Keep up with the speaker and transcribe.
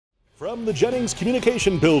From the Jennings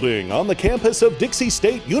Communication Building on the campus of Dixie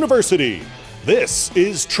State University, this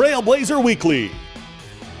is Trailblazer Weekly.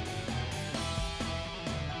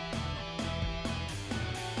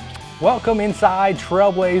 Welcome inside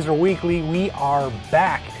Trailblazer Weekly. We are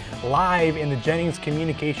back live in the Jennings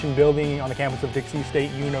Communication Building on the campus of Dixie State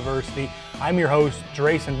University. I'm your host,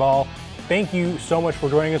 Drayson Ball. Thank you so much for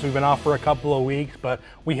joining us. We've been off for a couple of weeks, but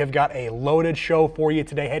we have got a loaded show for you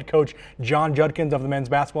today. Head coach John Judkins of the men's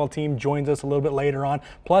basketball team joins us a little bit later on.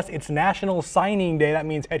 Plus, it's National Signing Day. That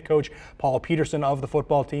means head coach Paul Peterson of the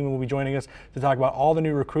football team will be joining us to talk about all the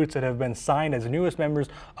new recruits that have been signed as the newest members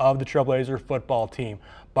of the Trailblazer football team.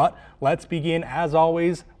 But let's begin, as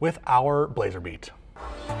always, with our Blazer Beat.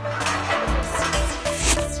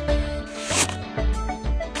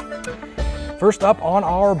 First up on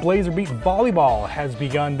our Blazer Beat, volleyball has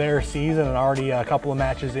begun their season and already a couple of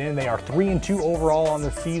matches in. They are 3-2 overall on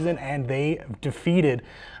the season, and they defeated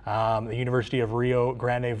the University of Texas Rio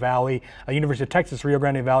Grande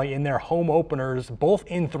Valley in their home openers, both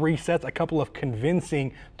in 3 sets, a couple of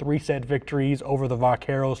convincing 3-set victories over the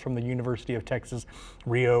Vaqueros from the University of Texas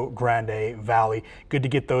Rio Grande Valley. Good to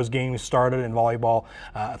get those games started in volleyball.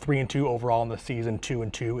 3-2 overall in the season,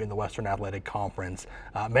 2-2 in the Western Athletic Conference.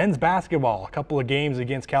 Men's basketball, a couple of games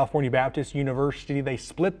against California Baptist University. They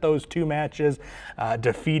split those 2 matches,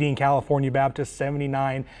 defeating California Baptist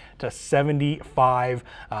 79-75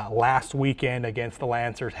 last weekend against the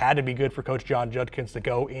Lancers. Had to be good for Coach John Judkins to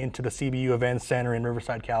go into the CBU Events Center in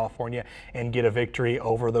Riverside, California and get a victory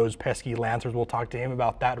over those pesky Lancers. We'll talk to him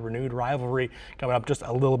about that renewed rivalry coming up just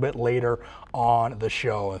a little bit later on the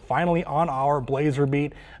show. And finally, on our Blazer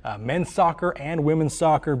Beat, men's soccer and women's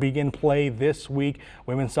soccer begin play this week.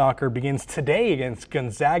 Women's soccer begins today against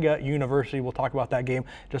Gonzaga University. We'll talk about that game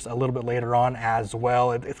just a little bit later on as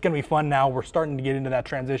well. It's going to be fun now. We're starting to get into that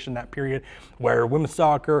transition, that period where women's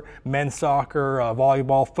soccer, men's soccer,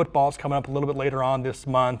 volleyball, football is coming up a little bit later on this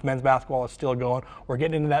month. Men's basketball is still going. We're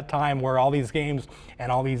getting into that time where all these games and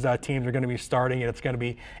all these teams are going to be starting, and it's going to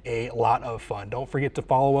be a lot of fun. Don't forget to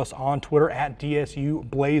follow us on Twitter at DSU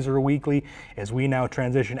Blazer Weekly as we now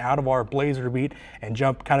transition out of our Blazer Beat and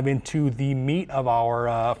jump kind of into the meat of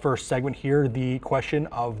our first segment here, the question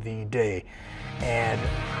of the day. And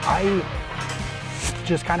I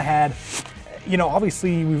just kind of had, you know,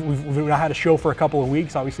 obviously we've not had a show for a couple of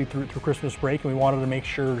weeks, obviously through Christmas break, and we wanted to make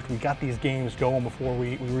sure we got these games going before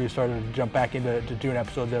we really started to jump back into doing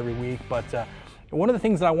episodes every week. But one of the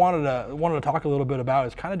things that I wanted to talk a little bit about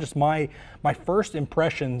is kind of just my first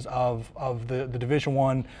impressions of the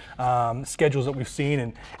Division I schedules that we've seen,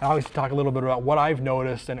 and obviously talk a little bit about what I've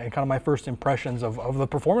noticed and kind of my first impressions of the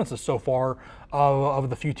performances so far of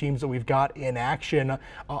the few teams that we've got in action.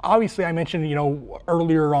 Obviously, I mentioned, you know,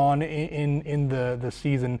 earlier on in the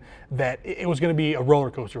season that it was going to be a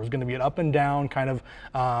roller coaster. It was going to be an up and down kind of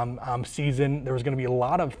season. There was going to be a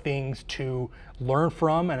lot of things to learn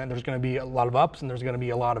from, and there's going to be a lot of ups and there's going to be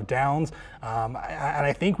a lot of downs. And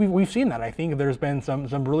I think we've seen that. I think there's been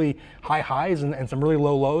some really high highs and some really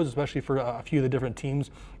low lows, especially for a few of the different teams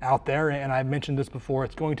out there. And I've mentioned this before,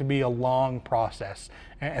 it's going to be a long process.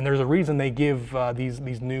 And there's a reason they give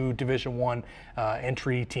these new Division I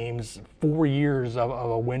entry teams 4 years of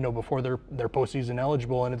a window before they're postseason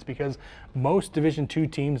eligible, and it's because most Division II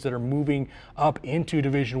teams that are moving up into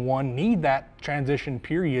Division I need that transition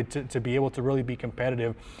period to be able to really be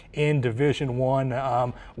competitive in Division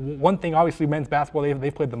I. One thing, obviously, men's basketball,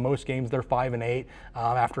 they've played the most games. They're 5-8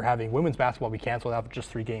 after having women's basketball be canceled after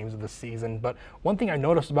just 3 games of the season. But one thing I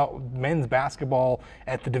noticed about men's basketball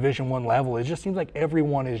at the Division I level, it just seems like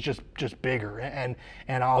everyone is just bigger. And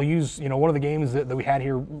I'll use, you know, one of the games that we had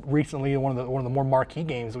here recently, one of the more marquee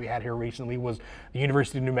games that we had here recently was the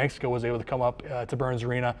University of New Mexico was able to come up to Burns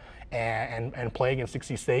Arena and play against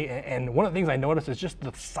Dixie State. And one of the things I noticed is just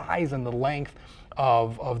the size and the length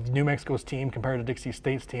of New Mexico's team compared to Dixie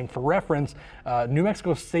State's team. For reference, New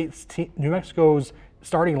Mexico's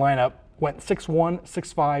starting lineup went 6'1",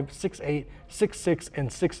 6'5", 6'8", 6'6", and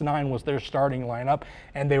 6'9" was their starting lineup,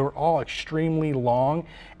 and they were all extremely long.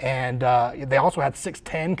 And they also had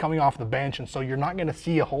 6'10" coming off the bench, and so you're not going to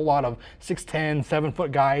see a whole lot of 6'10",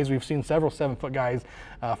 7-foot guys. We've seen several 7-foot guys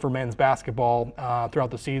for men's basketball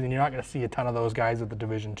throughout the season. You're not going to see a ton of those guys at the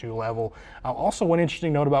Division II level. Also, one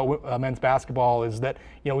interesting note about men's basketball is that,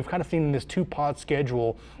 you know, we've kind of seen in this 2-pod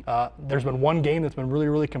schedule, there's been one game that's been really,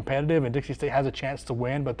 really competitive, and Dixie State has a chance to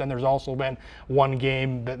win, but then there's also also been one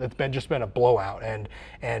game that's been a blowout. And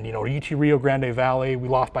UT Rio Grande Valley, we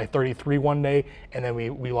lost by 33 one day, and then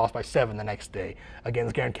we lost by 7 the next day.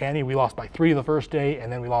 Against Grand Canyon, we lost by 3 the first day,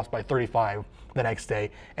 and then we lost by 35 the next day,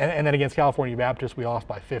 and then against California Baptist we lost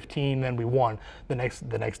by 15. Then we won the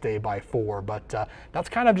next day by 4. But that's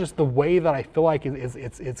kind of just the way that I feel like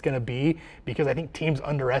it's going to be, because I think teams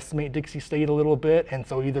underestimate Dixie State a little bit, and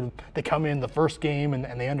so either they come in the first game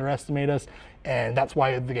and they underestimate us, and that's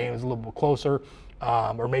why the game is a little bit closer,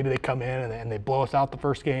 or maybe they come in and they blow us out the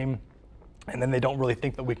first game, and then they don't really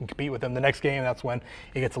think that we can compete with them the next game. That's when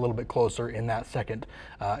it gets a little bit closer in that second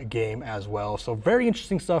game as well. So very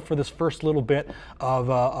interesting stuff for this first little bit of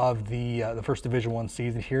the first Division I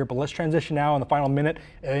season here. But let's transition now in the final minute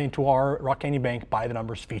into our Rock Canyon Bank By the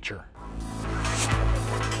Numbers feature.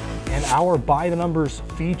 And our By the Numbers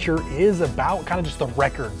feature is about kind of just the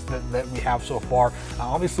records that we have so far.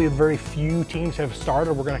 Obviously, very few teams have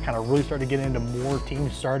started. We're going to kind of really start to get into more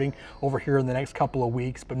teams starting over here in the next couple of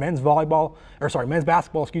weeks. But men's basketball,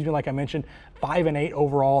 like I mentioned, 5-8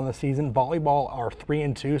 overall in the season. Volleyball are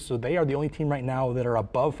 3-2, so they are the only team right now that are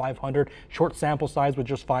above 500. Short sample size with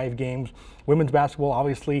just 5 games. Women's basketball,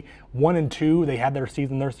 obviously, 1-2. They had their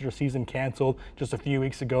season canceled just a few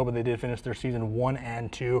weeks ago, but they did finish their season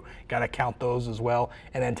 1-2. Got to count those as well.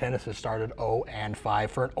 And then tennis has started 0-5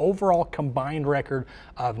 for an overall combined record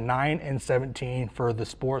of 9-17 for the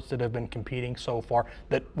sports that have been competing so far.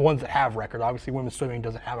 The ones that have record. Obviously, women's swimming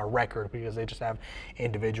doesn't have a record because they just have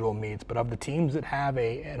individual meets. But of the teams that have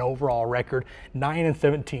an overall record,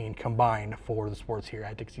 9-17 combined for the sports here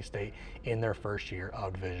at Dixie State in their first year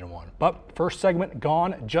of Division I. But first segment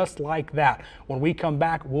gone just like that. When we come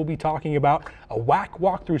back, we'll be talking about a WAC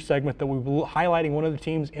walkthrough segment that we'll be highlighting one of the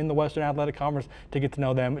teams in the Western Athletic Conference to get to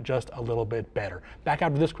know them just a little bit better. Back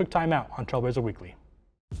after this quick timeout on Trailblazer Weekly.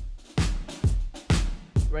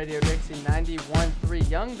 Radio Dixie 91.3,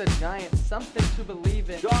 Young the Giant, something to believe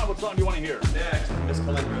in. John, what song do you want to hear? Next, Miss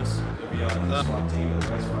Calibris. You'll be on the SWAT team, the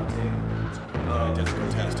best SWAT team. It is a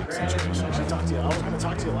fantastic situation. I should talk to you. I was going to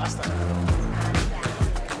talk to you last time.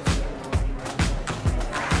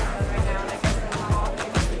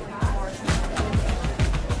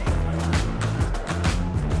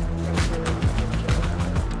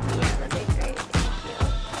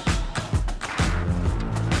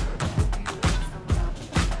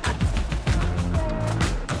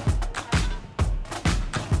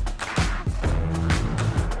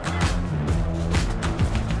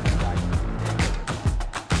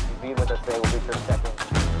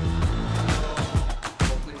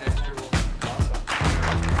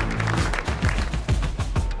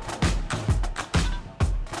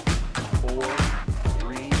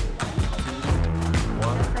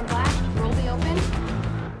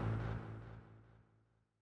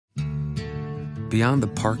 Beyond the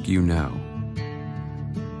park you know,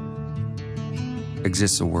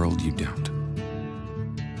 exists a world you don't.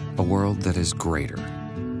 A world that is greater.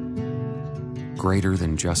 Greater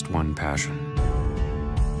than just one passion.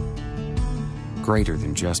 Greater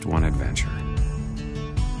than just one adventure.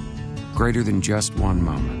 Greater than just one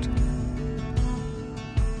moment.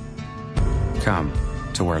 Come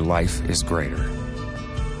to where life is greater.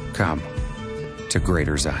 Come to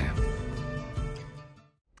Greater Zion.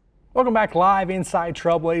 Welcome back live inside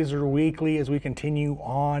Trailblazer Weekly as we continue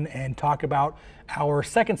on and talk about our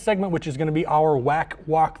second segment, which is going to be our WAC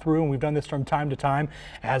walkthrough. And we've done this from time to time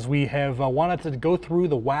as we have wanted to go through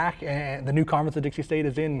the WAC and the new conference that Dixie State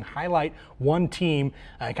is in and highlight one team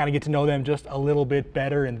and kind of get to know them just a little bit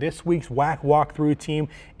better. And this week's WAC walkthrough team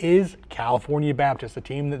is California Baptist, a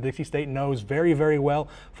team that Dixie State knows very, very well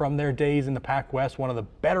from their days in the Pac West. One of the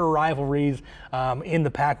better rivalries in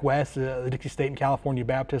the Pac West, the Dixie State and California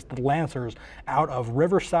Baptist, the Lancers out of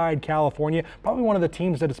Riverside, California. Probably one of the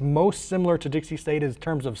teams that is most similar to Dixie State in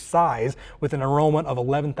terms of size, with an enrollment of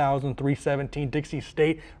 11,317. Dixie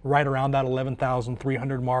State right around that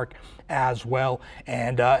 11,300 mark as well.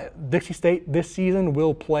 And Dixie State this season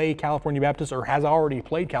will play California Baptist, or has already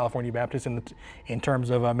played California Baptist in terms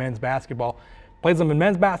of men's basketball. Plays them in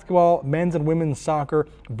men's basketball, men's and women's soccer,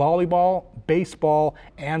 volleyball, baseball,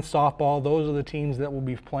 and softball. Those are the teams that will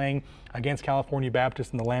be playing against California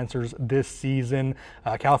Baptist and the Lancers this season.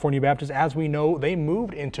 California Baptist, as we know, they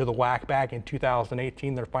moved into the WAC back in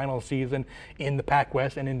 2018. Their final season in the Pac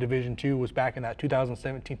West and in Division II was back in that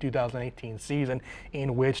 2017-2018 season,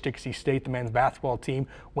 in which Dixie State, the men's basketball team,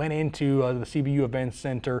 went into the CBU Events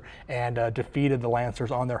Center and defeated the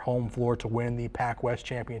Lancers on their home floor to win the Pac West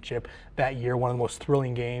championship that year. One of the most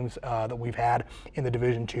thrilling games that we've had in the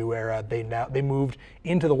Division II era. They moved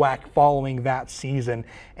into the WAC following that season,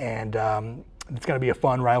 and it's going to be a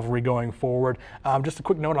fun rivalry going forward. Just a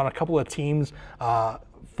quick note on a couple of teams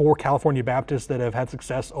for California Baptist that have had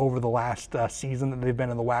success over the last season that they've been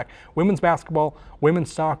in the WAC. Women's basketball,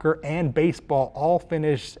 women's soccer, and baseball all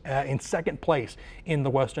finished in second place in the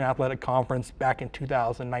Western Athletic Conference back in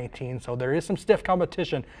 2019. So there is some stiff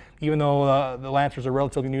competition, even though the Lancers are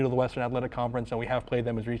relatively new to the Western Athletic Conference, and we have played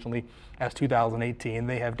them as recently as 2018.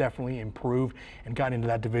 They have definitely improved and gotten into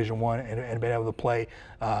that Division I and been able to play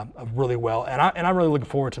really well. And I'm really looking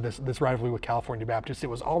forward to this rivalry with California Baptist. It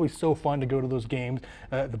was always so fun to go to those games,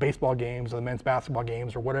 the baseball games, or the men's basketball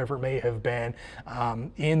games, or whatever it may have been,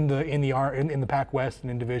 in the Pac West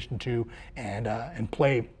and in Division II, and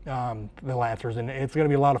play the Lancers. And it's going to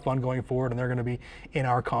be a lot of fun going forward, and they're going to be in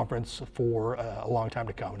our conference for a long time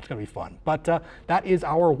to come. It's going to be fun. But that is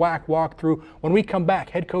our WAC walkthrough. When we come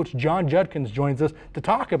back, head coach John Judkins joins us to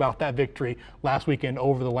talk about that victory last weekend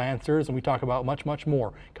over the Lancers, and we talk about much, much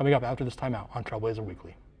more coming up after this timeout on Trailblazer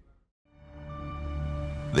Weekly.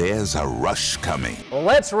 There's a rush coming.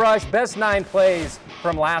 Let's rush best 9 plays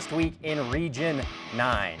from last week in Region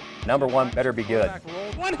 9. Number 1 better be good.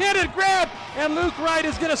 One-handed grab, and Luke Wright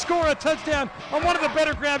is going to score a touchdown on one of the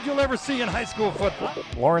better grabs you'll ever see in high school football.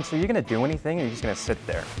 Lawrence, are you going to do anything, or are you just going to sit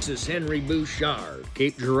there? This is Henry Bouchard,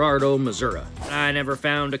 Cape Girardeau, Missouri. I never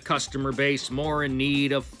found a customer base more in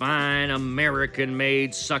need of fine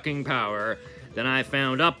American-made sucking power than I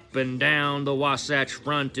found up and down the Wasatch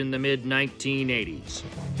Front in the mid-1980s.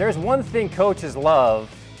 There's one thing coaches love,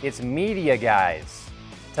 it's media guys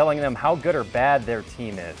telling them how good or bad their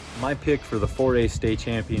team is. My pick for the 4A state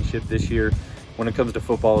championship this year when it comes to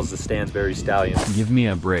football is the Stansbury Stallions. Give me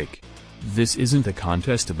a break. This isn't a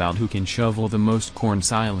contest about who can shovel the most corn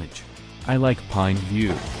silage. I like Pine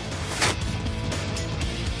View.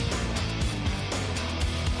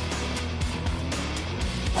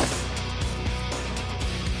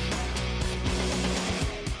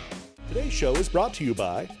 Today's show is brought to you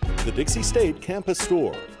by the Dixie State Campus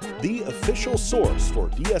Store, the official source for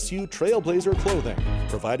DSU Trailblazer clothing,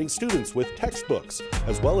 providing students with textbooks,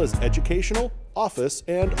 as well as educational, office,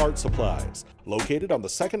 and art supplies. Located on the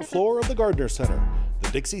second floor of the Gardner Center,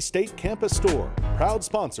 the Dixie State Campus Store, proud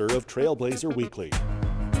sponsor of Trailblazer Weekly.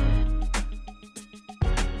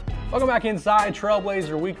 Welcome back inside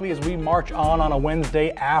Trailblazer Weekly as we march on a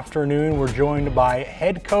Wednesday afternoon. We're joined by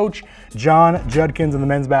head coach John Judkins, and the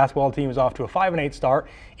men's basketball team is off to a 5-8 start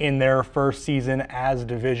in their first season as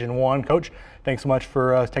Division I. Coach, thanks so much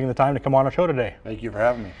for taking the time to come on our show today. Thank you for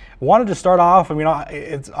having me. Wanted to start off, I mean,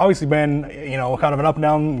 it's obviously been, kind of an up and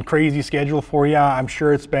down crazy schedule for you. I'm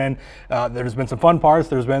sure it's been, there's been some fun parts.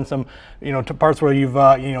 There's been some, parts where you've,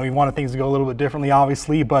 you wanted things to go a little bit differently,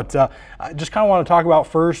 obviously. But I just kind of want to talk about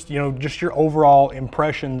first, just your overall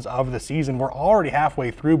impressions of the season. We're already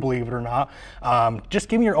halfway through, believe it or not. Just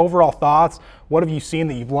give me your overall thoughts. What have you seen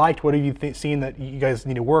that you've liked? What have you seen that you guys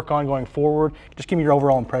need to work on going forward? Just give me your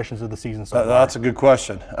overall impressions of the season so far. That's a good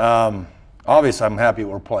question. Obviously, I'm happy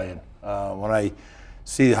we're playing. When I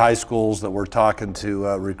see high schools that we're talking to,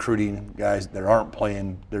 recruiting guys that aren't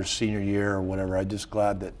playing their senior year or whatever, I'm just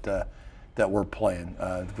glad that we're playing.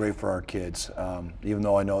 It's great for our kids, even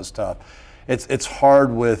though I know it's tough. It's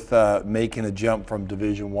hard with making a jump from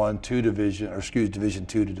Division I to Division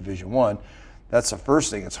II to Division I. That's the first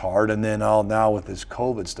thing. It's hard, and then now with this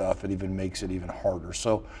COVID stuff, it even makes it even harder.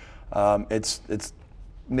 So it's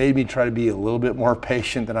made me try to be a little bit more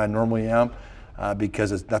patient than I normally am,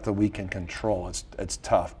 because it's nothing we can control. It's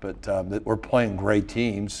tough, but we're playing great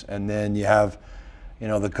teams, and then you have, the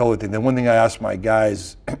COVID thing. The one thing I asked my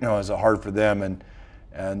guys, is it hard for them,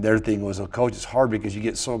 and their thing was, coach, it's hard because you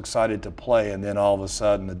get so excited to play, and then all of a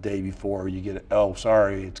sudden the day before you get, oh,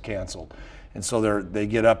 sorry, it's canceled. And so they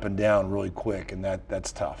get up and down really quick, and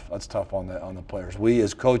that's tough. That's tough on the players. We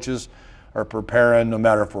as coaches are preparing, no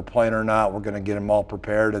matter if we're playing or not. We're going to get them all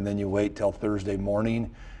prepared, and then you wait till Thursday morning,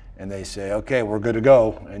 and they say, okay, we're good to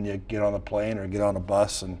go, and you get on the plane or get on a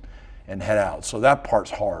bus and head out. So that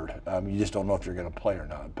part's hard. You just don't know if you're going to play or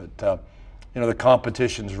not. But the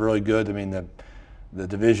competition's really good. I mean, the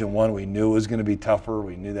Division I, we knew it was going to be tougher.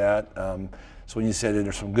 We knew that. So when you said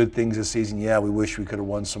there's some good things this season, yeah, we wish we could have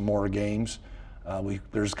won some more games.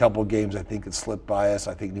 There's a couple of games I think that slipped by us.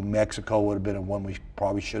 I think New Mexico would have been one we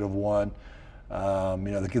probably should have won.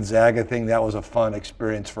 The Gonzaga thing, that was a fun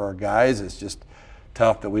experience for our guys. It's just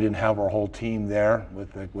tough that we didn't have our whole team there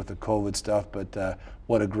with the COVID stuff, but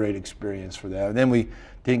what a great experience for them. And then we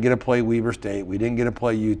didn't get to play Weber State. We didn't get to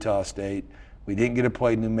play Utah State. We didn't get to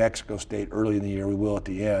play New Mexico State early in the year. We will at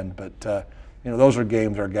the end, but those are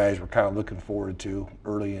games our guys were kind of looking forward to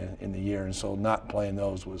early in the year, and so not playing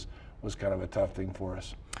those was kind of a tough thing for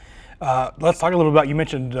us. Let's talk a little about, you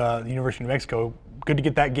mentioned the University of New Mexico. Good to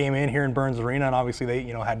get that game in here in Burns Arena, and obviously they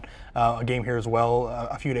had a game here as well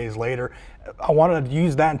a few days later. I wanted to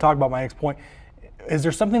use that and talk about my next point. Is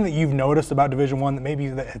there something that you've noticed about Division I that maybe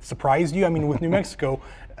that had surprised you? I mean, with New Mexico,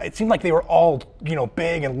 it seemed like they were all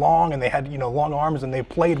big and long, and they had long arms, and they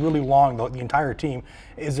played really long, the entire team.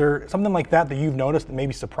 Is there something like that you've noticed that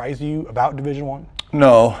maybe surprised you about Division I?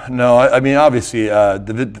 No. I mean, obviously,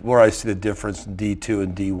 where I see the difference in D2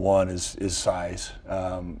 and D1 is size.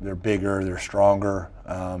 They're bigger, they're stronger.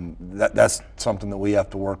 That's something that we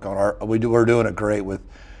have to work on. We're doing it great with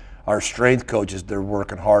our strength coaches. They're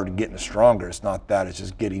working hard and getting stronger. It's not that; it's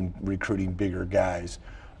just recruiting bigger guys.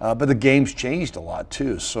 But the game's changed a lot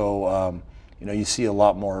too. So you see a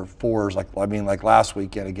lot more fours. Like last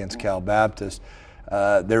weekend against Cal Baptist.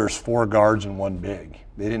 There's 4 guards and 1 big.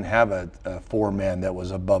 They didn't have a 4-man that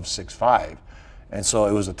was above 6'5", and so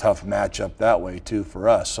it was a tough matchup that way too for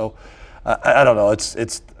us. So I don't know.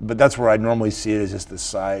 But that's where I normally see it, is just the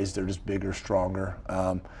size. They're just bigger, stronger.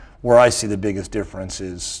 Where I see the biggest difference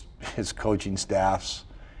is coaching staffs,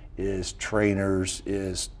 is trainers,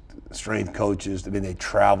 is strength coaches. I mean, they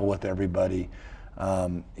travel with everybody.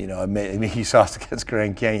 He saw us against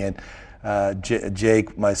Grand Canyon.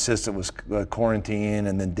 Jake, my assistant, was quarantined,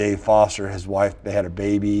 and then Dave Foster, his wife, they had a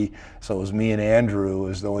baby. So it was me and Andrew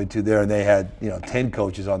was the only 2 there, and they had 10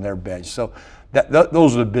 coaches on their bench. So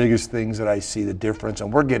those are the biggest things that I see the difference,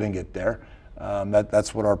 and we're getting it there.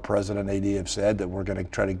 That's what our president and AD have said, that we're going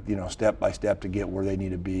to try to step by step to get where they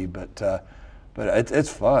need to be. But it's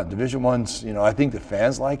fun. Division I's, I think the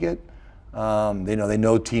fans like it. They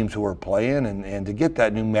know teams who are playing, and to get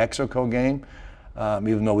that New Mexico game.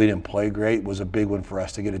 Even though we didn't play great, was a big one for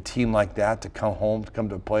us to get a team like that to come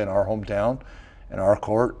to play in our hometown, in our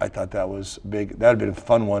court. I thought that was big. That would have been a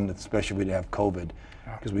fun one, especially if we didn't have COVID,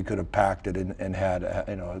 because we could have packed it and had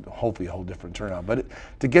hopefully a whole different turnout. But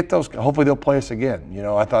to get those, hopefully they'll play us again.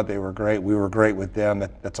 I thought they were great. We were great with them.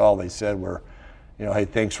 That's all they said were, hey,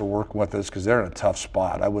 thanks for working with us, because they're in a tough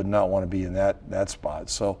spot. I would not want to be in that spot.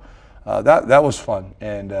 So that was fun,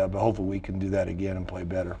 but hopefully we can do that again and play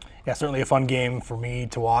better. Yeah, certainly a fun game for me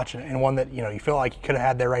to watch, and one that you feel like you could have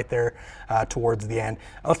had there right there towards the end.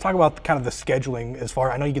 Let's talk about kind of the scheduling. As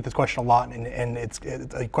far, I know you get this question a lot, and it's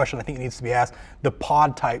a question I think needs to be asked. The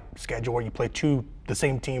pod type schedule, where you play the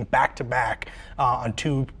same team back to back on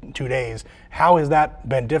two days. How has that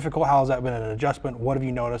been difficult? How has that been an adjustment? What have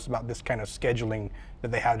you noticed about this kind of scheduling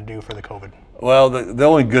that they had to do for the COVID? Well, the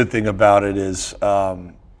only good thing about it is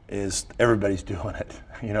everybody's doing it.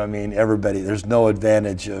 Everybody. There's no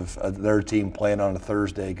advantage of their team playing on a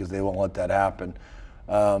Thursday, because they won't let that happen.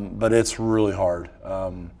 But it's really hard.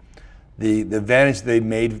 The advantage they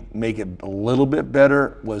make it a little bit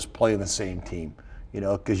better was playing the same team.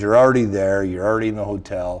 Because you're already there, you're already in the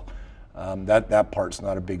hotel. That part's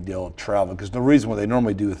not a big deal of travel. Because the reason why they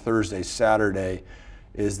normally do a Thursday, Saturday,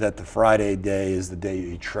 is that the Friday day is the day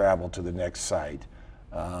you travel to the next site.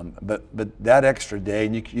 But that extra day,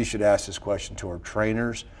 and you should ask this question to our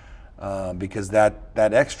trainers, because that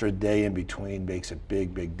extra day in between makes a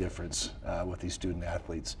big difference with these student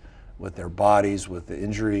athletes, with their bodies, with the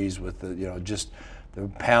injuries, with the just the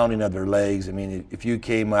pounding of their legs. I mean, if you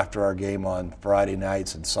came after our game on Friday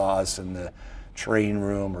nights and saw us in the training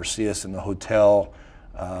room or see us in the hotel,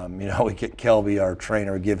 we get Kelby, our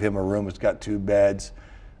trainer, give him a room that's got 2 beds.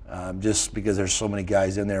 Just because there's so many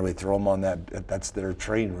guys in there, we throw them on that's their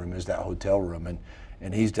training room, is that hotel room.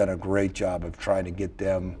 And he's done a great job of trying to get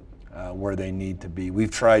them where they need to be.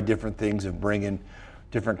 We've tried different things of bringing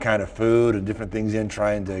different kind of food and different things in,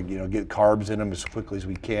 trying to get carbs in them as quickly as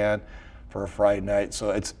we can for a Friday night. So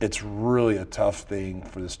it's really a tough thing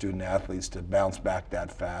for the student athletes to bounce back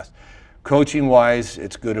that fast. Coaching wise,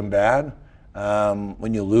 it's good and bad.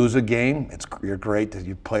 When you lose a game, you're great that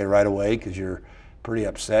you play right away, because you're pretty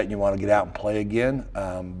upset and you want to get out and play again.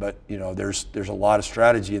 But there's a lot of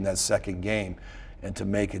strategy in that second game, and to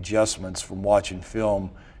make adjustments from watching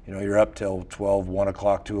film. You're up till 12, 1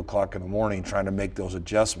 o'clock, 2 o'clock in the morning trying to make those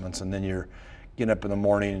adjustments, and then you're getting up in the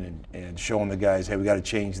morning and showing the guys, hey, we got to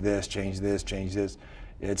change this, change this, change this.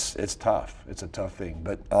 It's tough. It's a tough thing.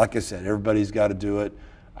 But like I said, everybody's got to do it.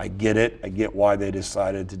 I get it. I get why they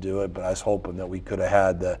decided to do it, but I was hoping that we could have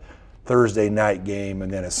had the Thursday night game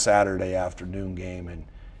and then a Saturday afternoon game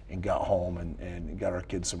and got home and got our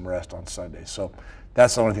kids some rest on Sunday. So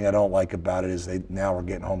that's the only thing I don't like about it, is now we're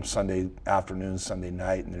getting home Sunday afternoon, Sunday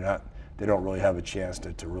night, and they don't really have a chance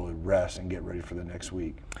to really rest and get ready for the next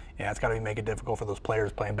week. Yeah, it's got to make it difficult for those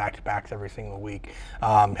players playing back-to-backs every single week.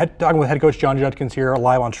 Talking with head coach John Judkins here,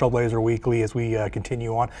 live on Trailblazer Weekly as we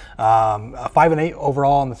continue on. 5-8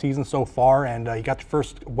 overall in the season so far, and you got your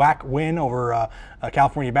first WAC win over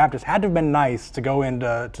California Baptist. Had to have been nice to go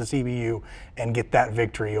into CBU and get that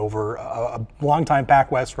victory over a longtime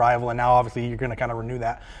Pac-West rival, and now obviously you're going to kind of renew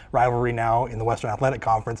that rivalry now in the Western Athletic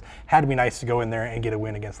Conference. Had to be nice to go in there and get a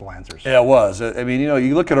win against the Lancers. Yeah, it was. I mean,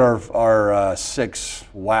 you look at our 6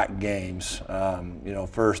 WAC games.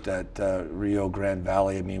 First at Rio Grande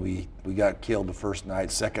Valley. I mean, we got killed the first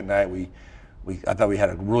night. Second night, I thought we had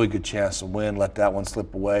a really good chance to win. Let that one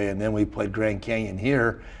slip away, and then we played Grand Canyon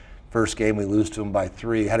here. First game, we lose to them by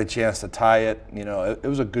 3. Had a chance to tie it. It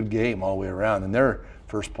was a good game all the way around, and they're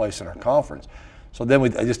first place in our conference. So then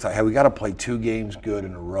I just thought, hey, we got to play 2 games good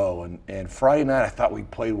in a row. And Friday night, I thought we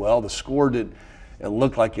played well. The score it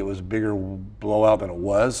looked like it was a bigger blowout than it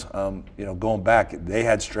was. Going back, they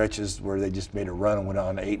had stretches where they just made a run and went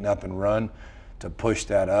on an 8-0 run to push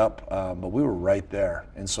that up. But we were right there,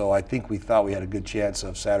 and so I think we thought we had a good chance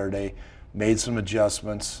of Saturday. Made some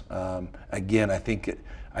adjustments. Again, I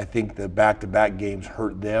think the back-to-back games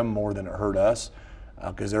hurt them more than it hurt us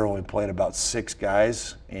because they're only playing about 6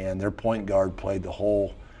 guys, and their point guard played the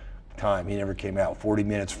whole time. He never came out. 40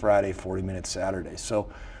 minutes Friday, 40 minutes Saturday. So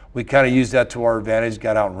we kind of used that to our advantage,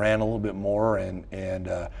 got out and ran a little bit more,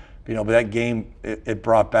 but that game, it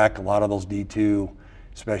brought back a lot of those D2,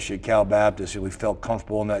 especially at Cal Baptist. We felt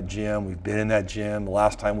comfortable in that gym. We've been in that gym. The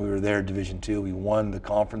last time we were there, Division II, we won the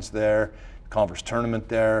conference there, the conference tournament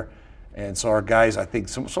there. And so our guys, I think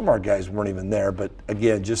some of our guys weren't even there, but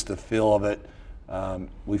again, just the feel of it,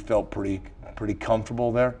 we felt pretty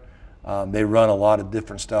comfortable there. They run a lot of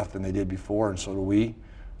different stuff than they did before, and so do we.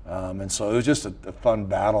 And so it was just a fun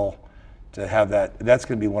battle to have that. That's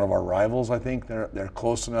going to be one of our rivals, I think. They're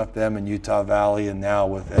close enough, them and Utah Valley, and now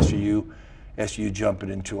with SU jumping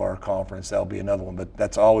into our conference, that'll be another one. But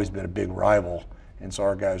that's always been a big rival. And so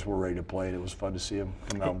our guys were ready to play, and it was fun to see them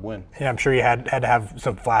come out and win. Yeah, I'm sure you had to have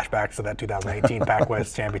some flashbacks to that 2018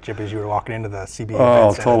 Pac-West Championship as you were walking into the CBU.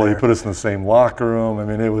 Oh, totally. Put us in the same locker room. I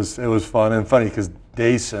mean, it was fun and funny because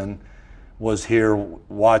Dayson was here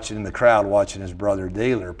watching in the crowd, watching his brother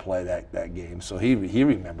Daler play that game. So he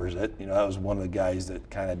remembers it. That was one of the guys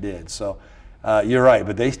that kind of did. So you're right,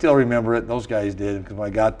 but they still remember it. Those guys did because when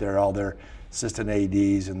I got there, all their assistant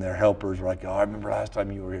ADs and their helpers were like, "Oh, I remember last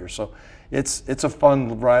time you were here." So it's a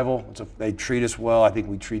fun rival. They treat us well. I think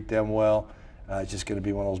we treat them well. It's just going to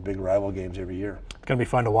be one of those big rival games every year. It's going to be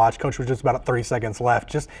fun to watch. Coach, with just about 30 seconds left,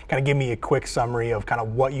 just kind of give me a quick summary of kind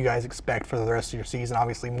of what you guys expect for the rest of your season.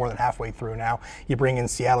 Obviously, more than halfway through now. You bring in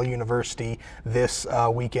Seattle University this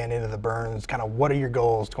weekend into the Burns. Kind of what are your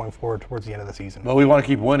goals going forward towards the end of the season? Well, we want to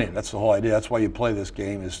keep winning. That's the whole idea. That's why you play this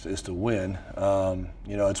game is to win.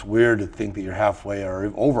 It's weird to think that you're halfway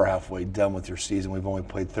or over halfway done with your season. We've only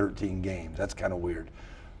played 13 games. That's kind of weird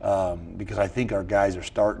because I think our guys are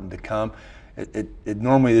starting to come.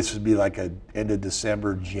 Normally this would be like a end of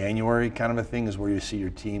December, January kind of a thing is where you see your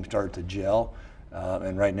team start to gel.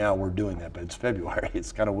 And right now we're doing that, but it's February.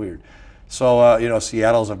 It's kind of weird. So,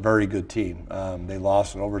 Seattle's a very good team. They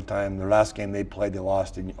lost in overtime. Their last game they played, they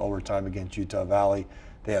lost in overtime against Utah Valley.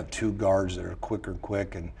 They have 2 guards that are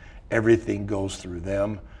quick, and everything goes through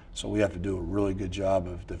them. So we have to do a really good job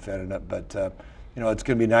of defending it. But, it's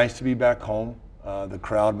going to be nice to be back home. The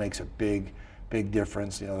crowd makes a big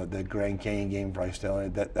difference. The Grand Canyon game, Bryce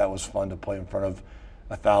telling it, that was fun to play in front of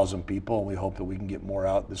 1,000 people, and we hope that we can get more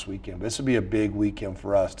out this weekend. But this will be a big weekend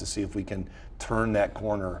for us to see if we can turn that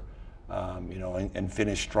corner, and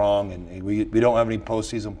finish strong. And we don't have any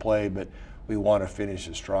postseason play, but we want to finish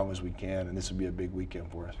as strong as we can, and this will be a big weekend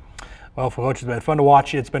for us. Well, Coach, it's been fun to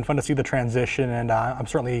watch you. It's been fun to see the transition, and I'm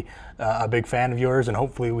certainly a big fan of yours, and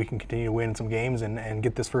hopefully we can continue to win some games and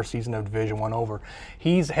get this first season of Division I over.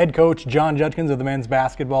 He's head coach John Judkins of the men's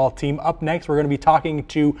basketball team. Up next, we're going to be talking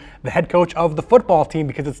to the head coach of the football team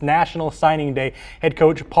because it's National Signing Day. Head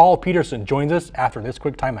coach Paul Peterson joins us after this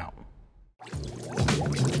quick timeout.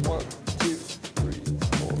 1, 2, 3,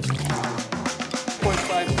 4.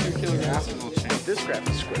 0.52 kilograms. This graph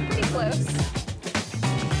is square. Pretty close.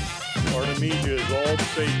 Artemisia is all the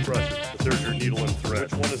sagebrushes, but there's your needle and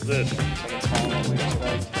thread. Which one is this?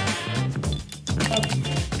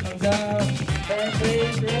 Come down.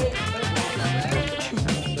 Perfect, right?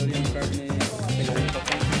 Sodium carbonate.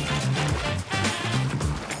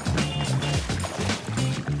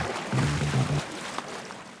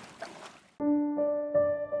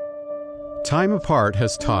 Time apart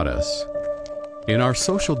has taught us. In our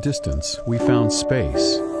social distance, we found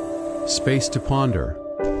space. Space to ponder.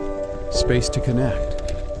 Space to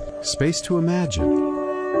connect. Space to imagine.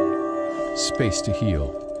 space to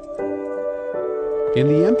heal. In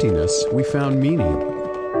the emptiness, we found meaning.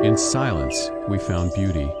 In silence, we found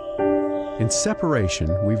beauty. In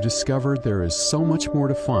separation, we've discovered there is so much more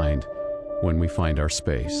to find when we find our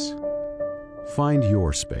space. Find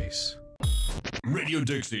your space. Radio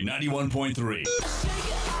Dixie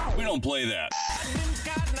 91.3. We don't play that.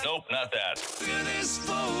 Nope, not that.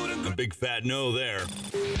 A big fat no there.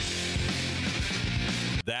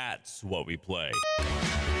 That's what we play.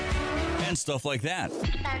 And stuff like that.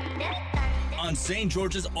 On St.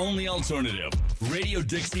 George's only alternative, Radio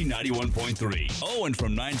Dixie 91.3. Oh, and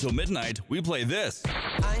from 9 till midnight, we play this.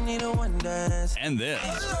 I need a one dance. And this.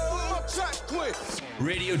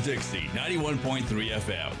 Radio Dixie 91.3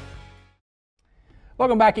 FM.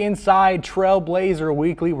 Welcome back inside Trailblazer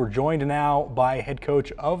Weekly. We're joined now by head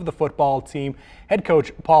coach of the football team, head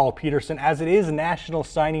coach Paul Peterson. As it is National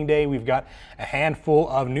Signing Day, we've got a handful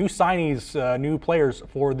of new signees, new players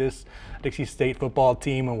for this Dixie State football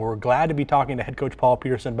team, and we're glad to be talking to head coach Paul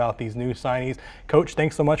Peterson about these new signees. Coach,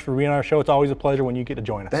 thanks so much for being on our show. It's always a pleasure when you get to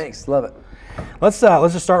join us. Thanks, love it. Let's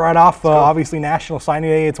just start right off. Obviously, National Signing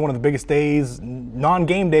Day. It's one of the biggest days,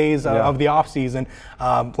 non-game days of the off season.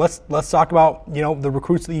 Let's talk about the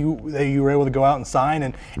recruits that you were able to go out and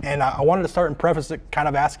sign. And I wanted to start and preface it kind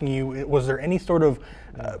of asking you, was there any sort of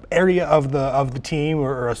area of the team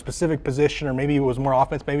or a specific position, or maybe it was more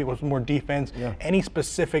offense, maybe it was more defense, any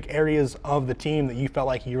specific areas of the team that you felt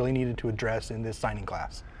like you really needed to address in this signing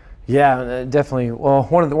class? Yeah, definitely. Well,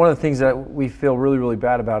 one of the things that we feel really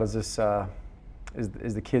bad about is this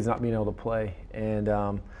is the kids not being able to play, and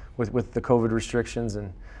with the COVID restrictions,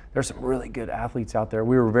 and there's some really good athletes out there.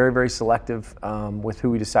 We were very selective with who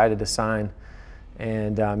we decided to sign,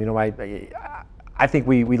 and I think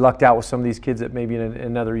we lucked out with some of these kids that maybe in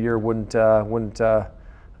another year wouldn't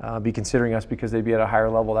be considering us because they'd be at a higher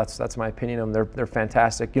level. That's my opinion of them. They're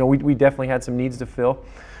fantastic. We definitely had some needs to fill.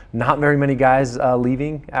 Not very many guys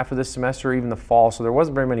leaving after this semester, or even the fall, so there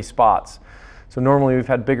wasn't very many spots. So normally we've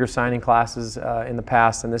had bigger signing classes in the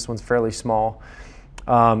past, and this one's fairly small.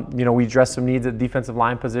 We addressed some needs at the defensive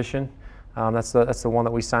line position. That's the one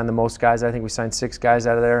that we signed the most guys. I think we signed 6 guys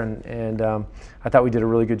out of there, and I thought we did a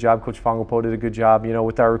really good job. Coach Fongopo did a good job.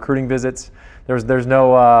 With our recruiting visits, there's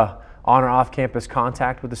no on or off campus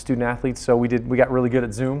contact with the student athletes, so we got really good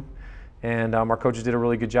at Zoom, and our coaches did a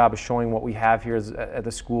really good job of showing what we have here at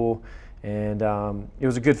the school, and it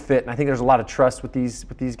was a good fit. And I think there's a lot of trust with these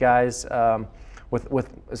guys. With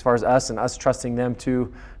as far as us and us trusting them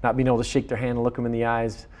too, not being able to shake their hand and look them in the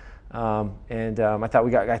eyes, I thought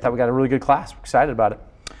we got a really good class. We're excited about it.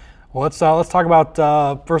 Well, let's talk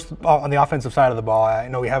about first on the offensive side of the ball. I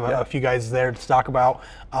know we have a few guys there to talk about.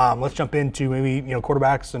 Let's jump into maybe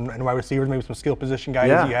quarterbacks and wide receivers, maybe some skill position guys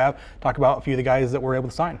that you have. Talk about a few of the guys that we're able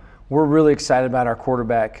to sign. We're really excited about our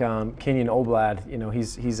quarterback, Kenyon Oblad.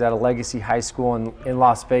 He's at a legacy high school in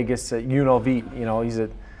Las Vegas at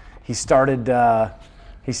UNLV. He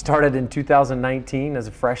started in 2019 as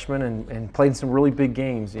a freshman and played some really big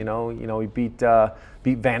games. He beat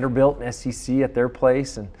Vanderbilt and SEC at their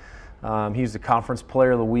place, and he was the conference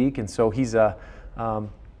player of the week. And so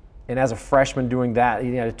and as a freshman doing that,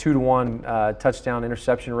 he had a 2-to-1 touchdown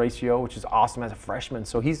interception ratio, which is awesome as a freshman.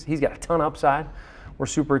 So he's got a ton of upside. We're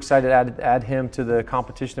super excited to add him to the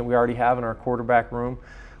competition that we already have in our quarterback room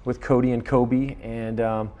with Cody and Kobe, and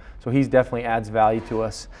so he definitely adds value to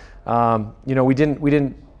us.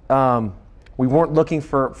 We weren't looking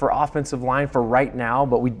for offensive line for right now,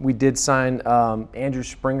 but we did sign Andrew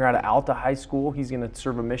Springer out of Alta High School. He's going to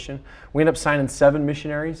serve a mission. We ended up signing 7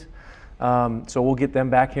 missionaries, so we'll get them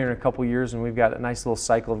back here in a couple years, and we've got a nice little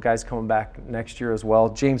cycle of guys coming back next year as well.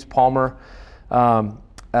 James Palmer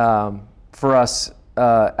for us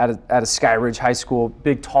at a Sky Ridge High School,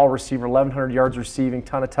 big tall receiver, 1,100 yards receiving,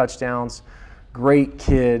 ton of touchdowns, great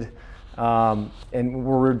kid. And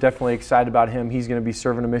we're definitely excited about him. He's going to be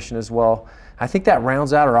serving a mission as well. I think that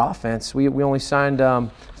rounds out our offense. We only signed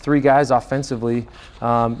 3 guys offensively.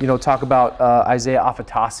 Talk about Isaiah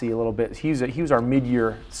Afatasi a little bit. He was our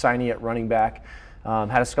mid-year signee at running back.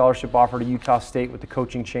 Had a scholarship offer to Utah State, with the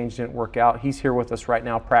coaching change didn't work out. He's here with us right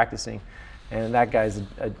now practicing, and that guy's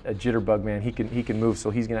a jitterbug, man. He can move,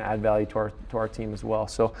 so he's going to add value to our team as well.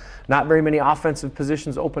 So not very many offensive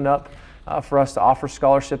positions opened up for us to offer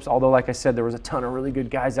scholarships, although, like I said, there was a ton of really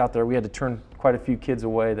good guys out there. We had to turn quite a few kids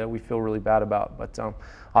away that we feel really bad about. But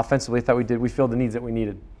offensively, I thought we filled the needs that we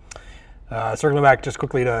needed. Circling back just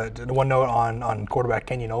quickly to one note on quarterback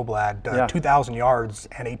Kenyon Oblad, 2,000 yards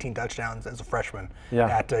and 18 touchdowns as a freshman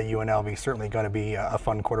at UNLV. Certainly going to be a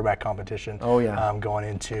fun quarterback competition. Going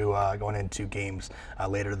into games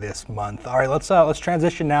later this month. All right, let's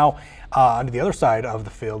transition now onto the other side of the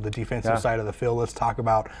field, the defensive side of the field. Let's talk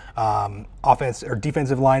about offense or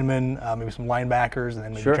defensive linemen, maybe some linebackers, and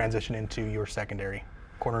then maybe transition into your secondary.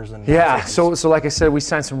 Corners and so like I said, we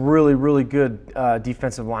signed some really, really good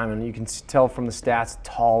defensive linemen. You can tell from the stats,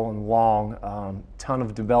 tall and long, ton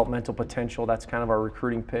of developmental potential. That's kind of our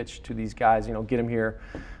recruiting pitch to these guys. You know, get them here.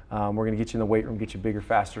 We're going to get you in the weight room, get you bigger,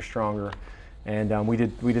 faster, stronger. And we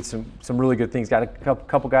did some really good things. Got a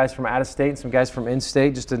couple guys from out of state and some guys from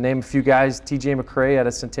in-state. Just to name a few guys, T.J. McCray out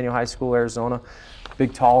of Centennial High School, Arizona,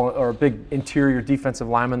 big interior defensive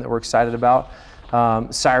lineman that we're excited about.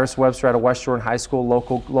 Cyrus Webster out of West Jordan High School,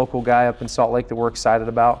 local guy up in Salt Lake that we're excited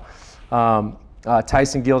about.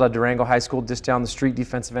 Tyson Guild out of Durango High School, just down the street,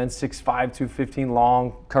 defensive end, 6'5", 215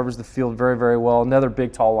 long, covers the field very, very well. Another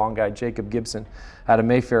big, tall, long guy, Jacob Gibson out of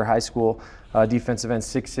Mayfair High School, defensive end,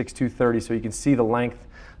 6'6", 230. So you can see the length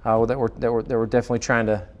that we're definitely trying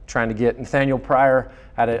to get. Nathaniel Pryor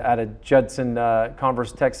out of Judson,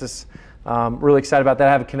 Converse, Texas. Really excited about that.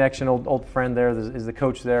 I have a connection, old friend there is the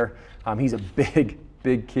coach there. He's a big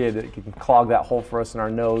kid that can clog that hole for us in our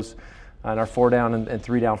nose, and our 4-down and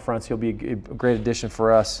 3-down fronts. He'll be a great addition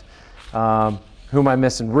for us. Who am I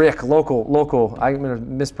missing? Rick, local. I'm going to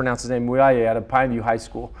mispronounce his name. Muaye out of Pineview High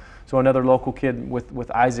School. So another local kid with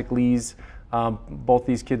Isaac Lees. Both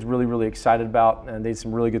these kids really excited about, and they did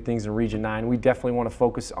some really good things in Region 9. We definitely want to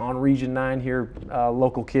focus on Region 9 here,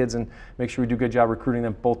 local kids, and make sure we do a good job recruiting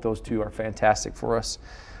them. Both those two are fantastic for us.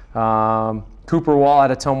 Cooper Wall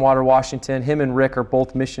out of Tumwater, Washington. Him and Rick are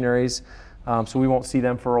both missionaries, so we won't see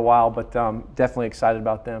them for a while, but definitely excited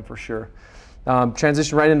about them for sure.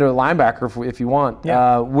 Transition right into a linebacker if you want.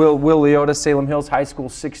 Will Leota, Salem Hills High School,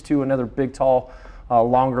 6'2", another big, tall,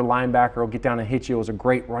 longer linebacker. Will get down and hit you. Was a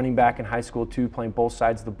great running back in high school too, playing both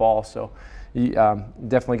sides of the ball, so he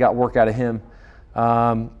definitely got work out of him.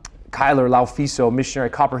 Kyler Laufiso, missionary,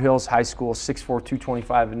 Copper Hills High School, 6'4",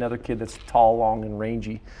 225, another kid that's tall, long, and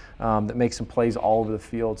rangy, that makes some plays all over the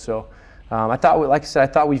field. So I thought, like I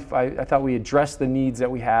said, I thought we addressed the needs that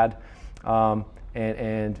we had,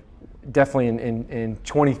 and definitely in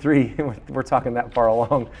 23, we're talking that far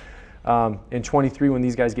along. In 23, when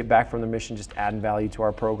these guys get back from their mission, just adding value to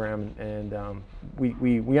our program, and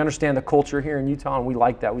we understand the culture here in Utah, and we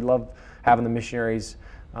like that. We love having the missionaries.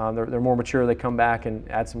 They're more mature. They come back and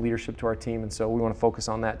add some leadership to our team, and so we want to focus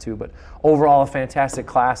on that too. But overall, a fantastic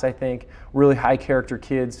class, I think. Really high character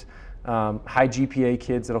kids, high GPA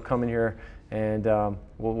kids that'll come in here, and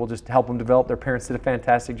we'll just help them develop. Their parents did a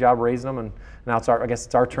fantastic job raising them, and now I guess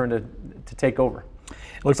it's our turn to take over.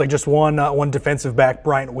 It looks like just one defensive back,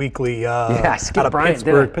 Bryant Weekly, out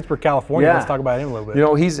of Pittsburgh, California. Let's talk about him a little bit. You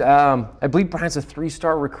know, he's I believe Bryant's a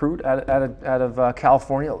 3-star recruit out of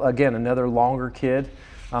California. Again, another longer kid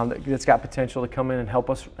that's got potential to come in and help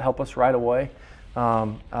us right away.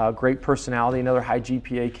 Great personality, another high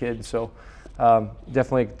GPA kid. So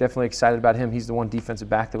definitely excited about him. He's the one defensive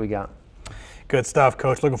back that we got. Good stuff,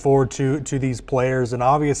 Coach. Looking forward to these players, and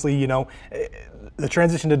obviously, you know, the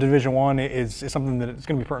transition to Division I is something that it's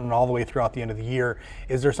going to be pertinent all the way throughout the end of the year.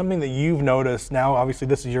 Is there something that you've noticed now? Obviously,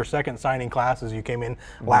 this is your second signing class, as you came in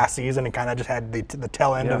last season and kind of just had the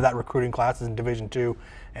tail end of that recruiting classes in Division II,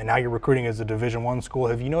 and now you're recruiting as a Division I school.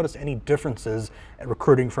 Have you noticed any differences at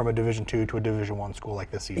recruiting from a Division II to a Division I school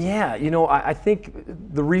like this season? Yeah, you know, I think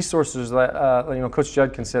the resources that you know, Coach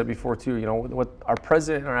Judkins said it before too. You know, what our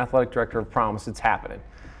president and our athletic director have promised, it's happening,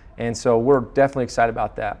 and so we're definitely excited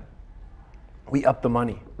about that. We up the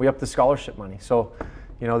money. We up the scholarship money. So,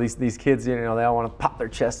 you know, these kids, you know, they all want to pop their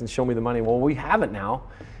chest and show me the money. Well, we have it now,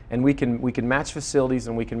 and we can match facilities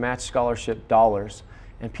and we can match scholarship dollars,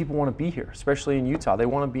 and people want to be here, especially in Utah. They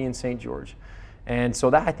want to be in St. George, and so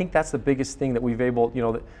I think that's the biggest thing that we've able. You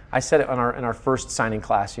know, I said it in our first signing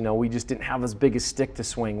class. You know, we just didn't have as big a stick to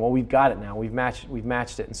swing. Well, we've got it now. We've matched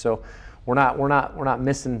it, and so we're not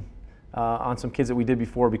missing. On some kids that we did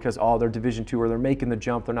before because they're Division II or they're making the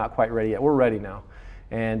jump, they're not quite ready yet. We're ready now,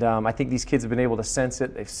 and I think these kids have been able to sense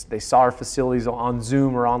it. They saw our facilities on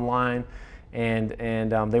Zoom or online, and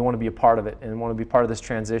they want to be a part of it and want to be part of this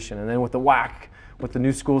transition. And then with the WAC, with the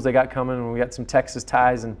new schools they got coming, and we got some Texas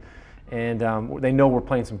ties, and they know we're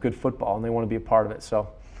playing some good football and they want to be a part of it. So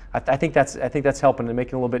I think that's helping and making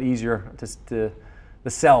it a little bit easier to the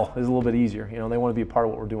sell is a little bit easier. You know, they want to be a part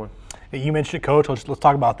of what we're doing. You mentioned it, Coach. Let's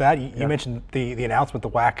talk about that. You mentioned the announcement, the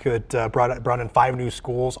WAC that brought in 5 new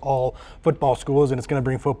schools, all football schools, and it's going to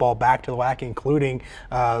bring football back to the WAC, including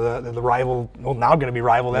the rival, well, now going to be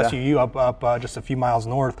rival SUU up just a few miles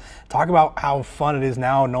north. Talk about how fun it is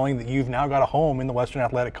now, knowing that you've now got a home in the Western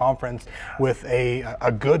Athletic Conference with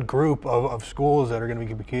a good group of schools that are going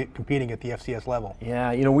to be competing at the FCS level.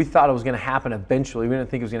 Yeah, we thought it was going to happen eventually. We didn't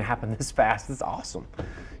think it was going to happen this fast. It's awesome.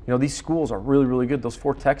 These schools are really, really good. Those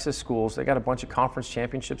 4 Texas schools, they got a bunch of conference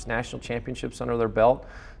championships, national championships under their belt.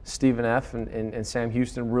 Stephen F. and Sam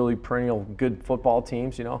Houston, really perennial good football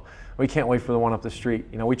teams. We can't wait for the one up the street.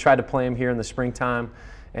 We tried to play them here in the springtime,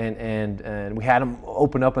 and we had them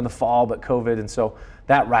open up in the fall, but COVID, and so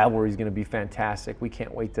that rivalry is going to be fantastic. We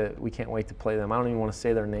can't wait to play them. I don't even want to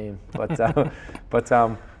say their name, but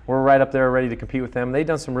we're right up there ready to compete with them. They've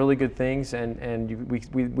done some really good things, and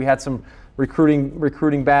we had some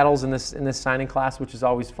recruiting battles in this signing class, which is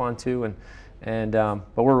always fun too.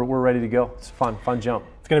 But we're ready to go. It's a fun jump.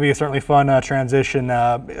 It's going to be a certainly fun transition.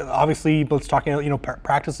 Obviously, let's talk.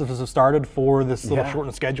 Practices have started for this little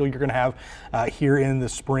shortened schedule you're going to have here in the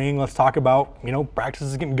spring. Let's talk about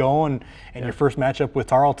practices getting going, and your first matchup with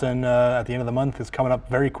Tarleton at the end of the month is coming up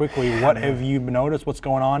very quickly. What have you noticed? What's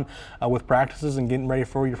going on with practices and getting ready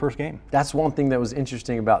for your first game? That's one thing that was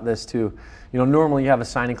interesting about this too. Normally you have a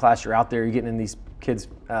signing class, you're out there, you're getting in these kids'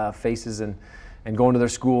 faces and going to their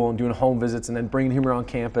school and doing home visits and then bringing him around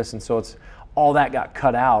campus, and so it's all that got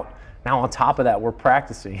cut out. Now on top of that, we're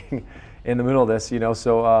practicing in the middle of this,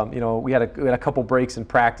 So we had a couple breaks in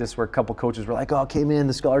practice where a couple coaches were like, "Oh,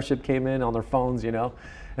 the scholarship came in on their phones," and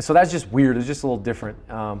so that's just weird. It's just a little different,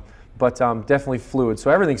 but definitely fluid.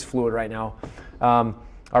 So everything's fluid right now.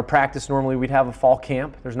 Our practice, normally we'd have a fall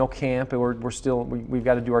camp. There's no camp, and we've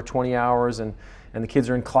got to do our 20 hours, and the kids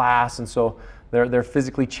are in class, and so they're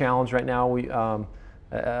physically challenged right now. We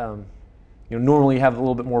normally have a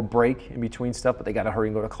little bit more break in between stuff, but they got to hurry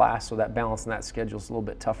and go to class, so that balance in that schedule is a little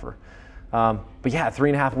bit tougher. But yeah,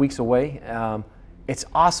 3.5 weeks away. It's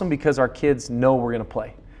awesome because our kids know we're going to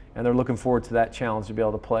play, and they're looking forward to that challenge to be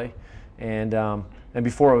able to play. And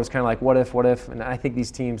before it was kind of like, what if? And I think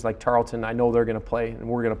these teams like Tarleton, I know they're going to play, and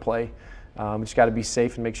we're going to play. We just got to be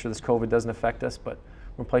safe and make sure this COVID doesn't affect us, but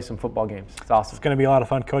we'll play some football games. It's awesome. It's going to be a lot of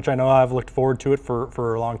fun, Coach. I know I've looked forward to it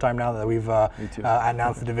for a long time now that we've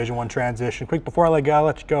announced the Division I transition. Quick, before I let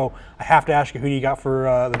you go, I have to ask you, who do you got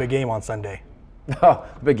for the big game on Sunday? Oh,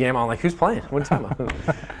 the big game. I'm like, who's playing? What time?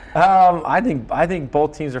 I think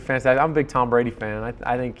both teams are fantastic. I'm a big Tom Brady fan.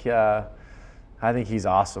 I think he's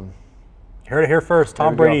awesome. Heard it here first.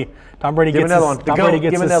 Tom Brady gets his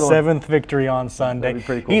 7th victory on Sunday.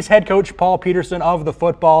 Cool. He's head coach Paul Peterson of the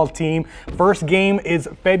football team. First game is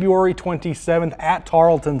February 27th at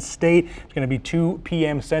Tarleton State. It's going to be 2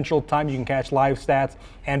 p.m. Central Time. You can catch live stats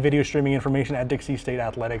and video streaming information at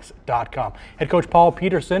DixieStateAthletics.com. Head coach Paul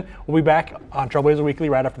Peterson will be back on Trailblazer Weekly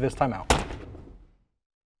right after this timeout.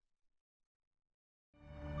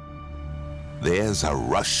 There's a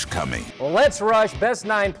rush coming. Well, let's rush best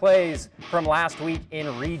 9 plays from last week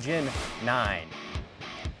in Region 9.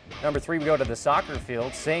 Number 3, we go to the soccer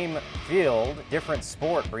field. Same field, different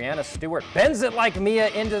sport. Brianna Stewart bends it like Mia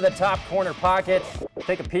into the top corner pocket.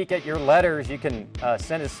 Take a peek at your letters. You can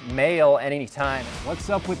send us mail at any time.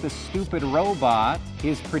 What's up with the stupid robot?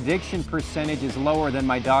 His prediction percentage is lower than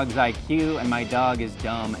my dog's IQ, and my dog is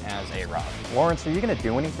dumb as a rock. Lawrence, are you going to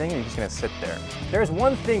do anything, or are you just going to sit there? There's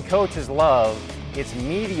one thing coaches love. It's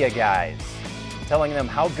media guys telling them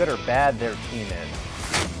how good or bad their team is.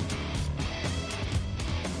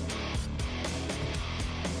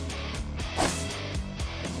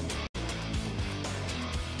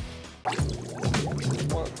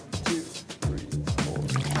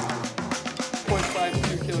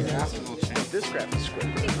 This graph is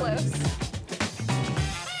square. Pretty close.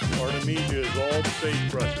 Artemisia is all the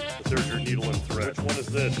sagebrushes, but there's your needle and thread. Which one is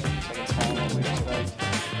this?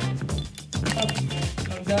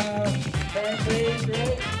 Come down. Turn please,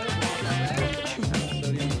 right?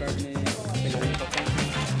 Sodium carbonate.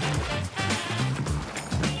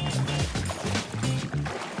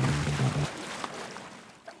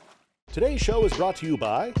 Today's show is brought to you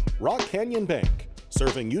by Rock Canyon Bank,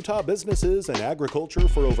 serving Utah businesses and agriculture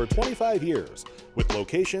for over 25 years, with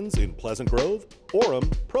locations in Pleasant Grove,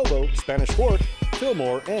 Orem, Provo, Spanish Fork,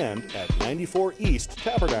 Fillmore, and at 94 East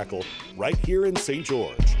Tabernacle, right here in St.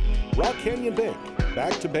 George. Rock Canyon Bank,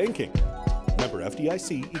 back to banking. Member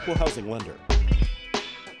FDIC, equal housing lender.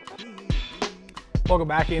 Welcome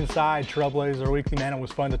back inside Trailblazer Weekly. Man, it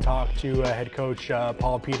was fun to talk to head coach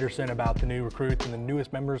Paul Peterson about the new recruits and the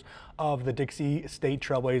newest members of the Dixie State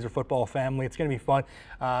Trailblazer football family. It's going to be fun.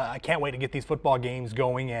 I can't wait to get these football games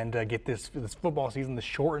going and get this football season, the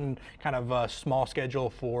shortened kind of small schedule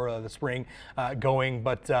for the spring going.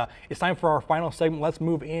 But it's time for our final segment. Let's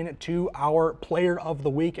move into our Player of the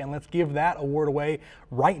Week, and let's give that award away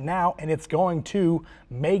right now. And it's going to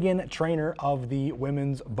Megan Trainer of the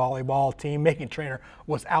women's volleyball team. Megan Trainer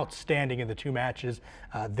was outstanding in the two matches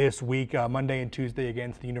this week, Monday and Tuesday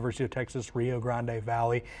against the University of Texas Rio Grande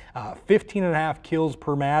Valley. 15.5 kills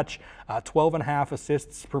per match, 12.5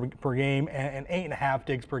 assists per game, and 8.5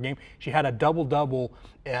 digs per game. She had a double-double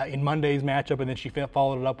in Monday's matchup, and then she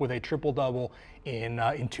followed it up with a triple-double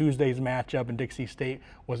in Tuesday's matchup, and Dixie State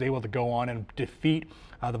was able to go on and defeat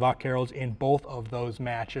the Vaqueros in both of those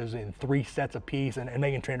matches in 3 sets apiece, and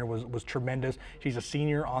Megan Trainer was tremendous. She's a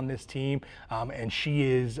senior on this team, and she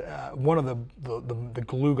is one of the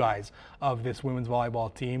glue guys of this women's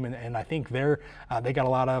volleyball team, and I think they got a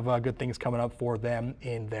lot of good things coming up for them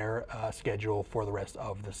in their schedule for the rest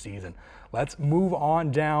of the season. Let's move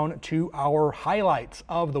on down to our highlights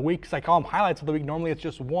of the week. I call them highlights of the week. Normally it's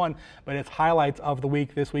just one, but it's highlights of the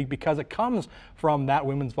week this week because it comes from that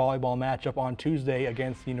women's volleyball matchup on Tuesday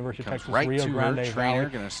against the University of Texas Rio Grande Valley.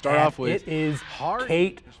 Going to start off with it is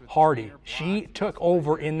Kate Hardy. She took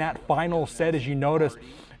over in that final set, as you notice.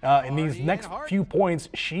 In these next few points,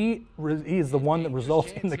 she is the one that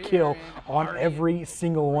results in the kill on every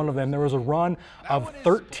single one of them. There was a run of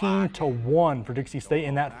 13-1 for Dixie State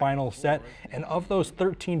in that final set, and of those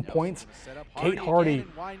 13 points, Kate Hardy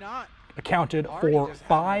accounted for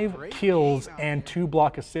 5 kills and 2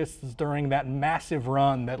 block assists during that massive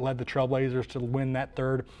run that led the Trailblazers to win that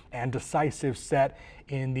third and decisive set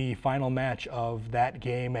in the final match of that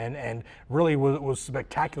game, and really was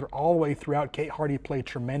spectacular all the way throughout. Kate Hardy played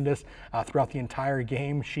tremendous throughout the entire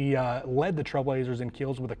game. She led the Trailblazers in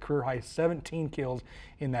kills with a career high 17 kills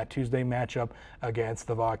in that Tuesday matchup against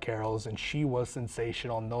the Vaqueros, and she was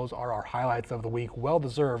sensational, and those are our highlights of the week. Well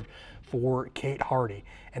deserved for Kate Hardy.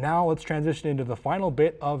 And now let's transition into the final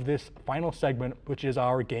bit of this final segment, which is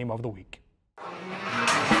our game of the week.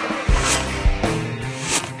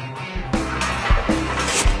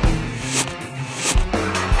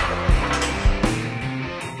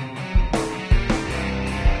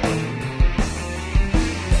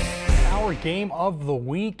 Our game of the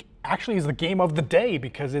week actually is the game of the day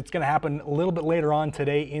because it's going to happen a little bit later on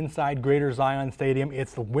today inside Greater Zion Stadium.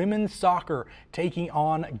 It's the women's soccer taking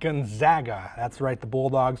on Gonzaga. That's right, the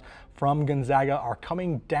Bulldogs from Gonzaga are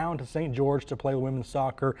coming down to St. George to play the women's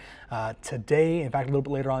soccer today. In fact, a little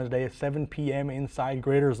bit later on today at 7 p.m. inside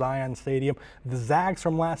Greater Zion Stadium. The Zags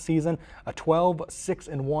from last season, a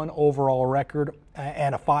 12-6-1 overall record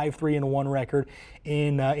and a 5-3-1 record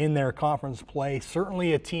in their conference play.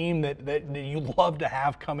 Certainly a team that you love to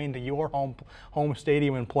have come into your home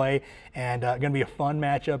stadium and play, and going to be a fun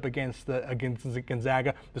matchup against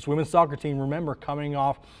Gonzaga. This women's soccer team, remember, coming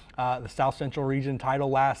off the South Central Region title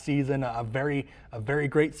last season, a very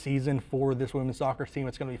great season for this women's soccer team.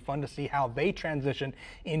 It's going to be fun to see how they transition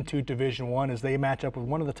into Division I as they match up with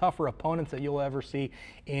one of the tougher opponents that you'll ever see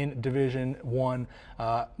in Division I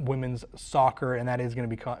women's soccer, and that is going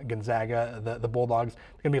to be Gonzaga, the Bulldogs.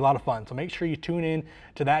 It's going to be a lot of fun. So make sure you tune in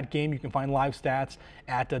to that game. You can find live stats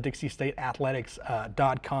at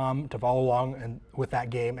DixieStateAthletics.com to follow along with that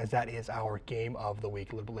game, as that is our game of the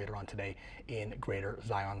week a little bit later on today in Greater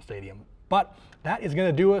Zion Stadium. But that is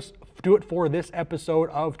going to do it for this episode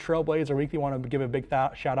of Trailblazer Weekly. I want to give a big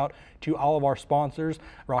shout out to all of our sponsors,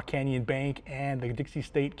 Rock Canyon Bank and the Dixie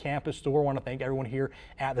State Campus Store. I want to thank everyone here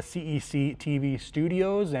at the CEC TV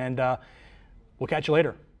studios, and we'll catch you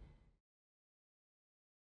later.